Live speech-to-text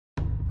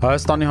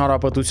Հայաստանի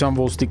Հանրապետության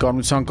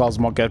ոստիկանության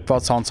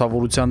կազմակերպված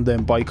հանցավորության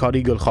դեմ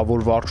պայքարի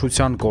գլխավոր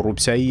վարչության,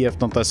 կոռուպցիայի և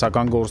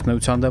տնտեսական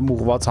գործունեության դեմ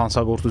ուղղված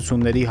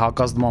հանցագործությունների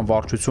հակազդման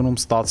վարչությունում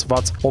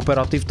ստացված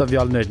օպերատիվ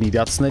տվյալներն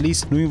իրացնելիս,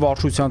 նույն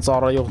վարչության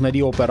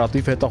ծառայողների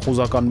օպերատիվ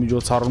հետախուզական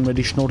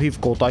միջոցառումների շնորհիվ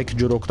Կոտայք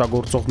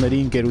ջրօգտագործողների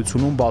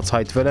ընկերությունում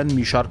բացահայտվել են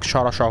մի շարք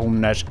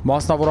չարաշահումներ։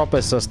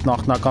 Մասնավորապես ըստ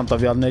նախնական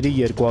տվյալների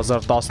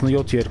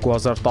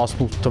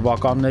 2017-2018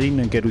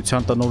 թվականներին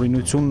ընկերության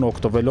տնօրինությունն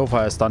օգտվելով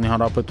Հայաստանի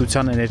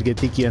Հանրապետության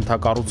էներգետիկ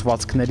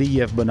ենթակառուցվածքների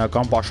և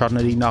բնական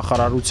պաշարների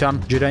նախարարության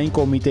ջրային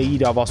կոմիտեի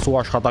իրավասու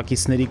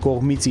աշխատակիցների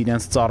կողմից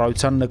իրենց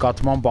ծառայության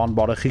նկատմամբ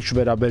անբարեխիղճ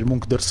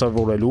վերաբերմունք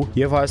դրսևորելու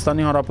և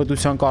Հայաստանի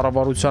Հանրապետության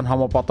կառավարության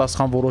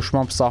համապատասխան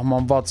որոշմամբ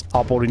սահմանված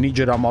ապօրինի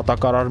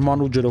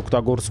ջրամատակարարման ու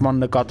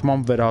ջրօգտագործման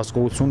նկատմամբ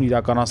վերահսկողություն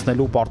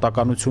իրականացնելու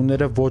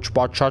պարտականությունները ոչ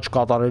պատշաճ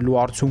կատարելու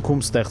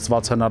արդյունքում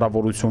ստեղծված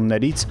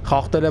հնարավորություններից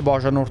խախտել է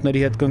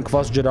բաժանորդների հետ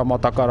կնքված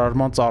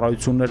ջրամատակարարման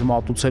ծառայություններ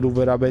մատուցելու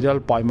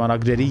վերաբերյալ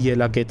պայմանագրերի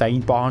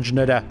ելակետային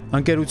պահանջները։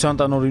 Ընկերության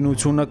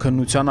տնօրինությունը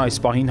քննության այս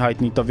պահին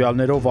հայտնի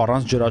տվյալներով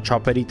առանց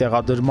ջրաչափերի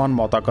տեղադրման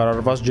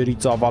մատակարարված ջրի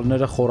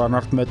ծավալները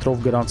խորանարդ մետրով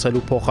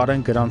գրանցելու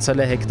փոխարեն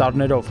գրանցել է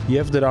հեկտարներով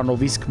և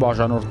դրանով իսկ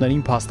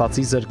բաժանորդներին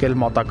փաստացի զրկել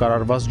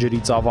մատակարարված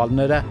ջրի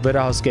ծավալները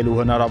վերահսկելու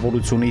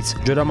հնարավորությունից։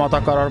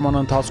 Ջրամատակարարման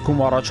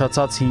ընթացքում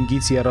առաջացած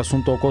 5-ից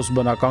 30%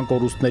 բնական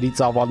կորուստների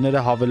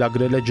ծավալները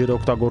հավելագրել է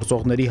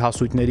ջրօգտագործողների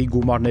հասույթների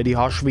գումարների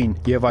հաշվին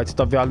և այդ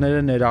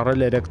տվյալները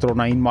ներառել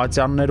էլեկտրոնային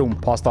մատյաններում,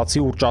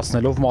 փաստացի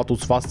ուռճացնելով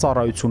մատուցված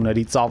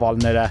ծառայությունների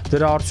ծավալները։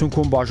 Դրա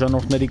արդյունքում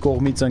բաժանորդների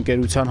կողմից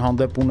ընկերության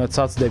հանդեպ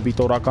ունեցած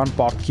դեբիտորական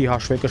պարտքի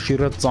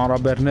հաշվեկշիռը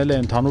ծանրաբեռնել է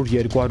ընդհանուր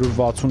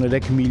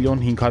 263 միլիոն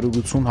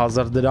 580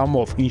 հազար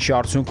դրամով, ինչի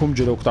արդյունքում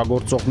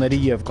ջրօգտագործողների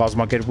և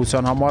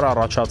կազմակերպության համար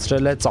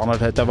առաջացրել է ծանր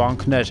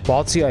հետևանքներ։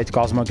 Բացի այդ,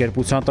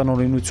 կազմակերպության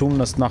տնօրինությունն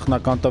ըստ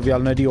նախնական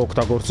տվյալների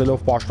օգտագործելով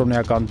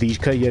պաշտոնեական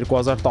դիրքը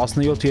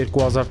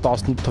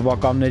 2017-2018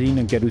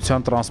 թվականներին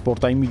ընկերության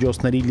տրանսպորտային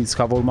միջոցների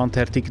լիցքավորման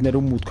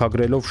թերթիկներում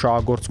մուտքագրելով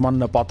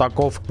շահագործման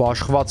նպատակով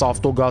բաշխված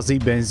ավտոգազի,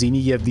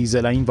 բենզինի և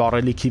դիզելային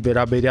վառելիքի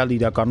վերաբերյալ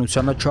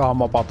իրականությանը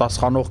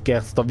չհամապատասխանող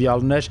կեղծ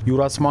տվյալներ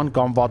յուրացման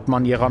կամ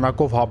վատման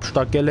եղանակով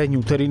հափշտակել է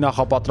նյութերի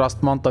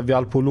նախապատրաստման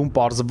տվյալ փուլում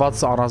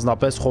պարզված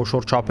առանձնապես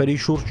խոշոր չափերի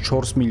շուրջ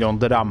 4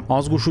 միլիոն դրամ։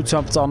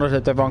 Անզգուշությամբ ծանր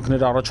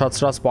հետևանքներ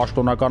առաջացրած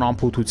պաշտոնական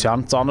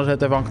անփութության, ծանր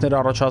հետևանքներ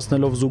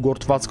առաջացնելով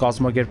զուգորդված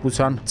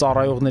կազմակերպության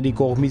ծառայողների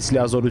կողմից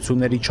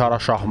լիազորությունների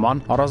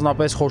չարաշահման,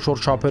 առանձնապես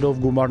խոշոր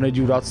չափերով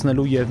գումարներ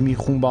յուրացնելու և մի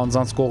խումբ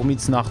անձանց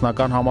կողմից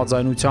նախնական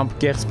համաձայնությամբ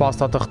կեղծ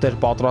փաստաթղթեր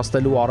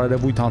պատրաստելու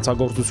առերևույթ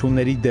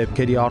հանցագործությունների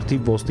դեպքերի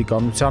առթիվ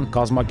ոստիկանության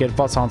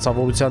կազմակերպված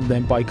հանցավորության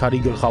դեմ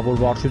պայքարի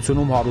գլխավոր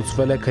վարչությունում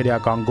հարուցվել է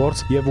քրեական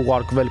գործ և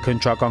ուղարկվել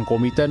քննչական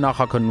կոմիտե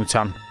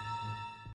նախաքննության։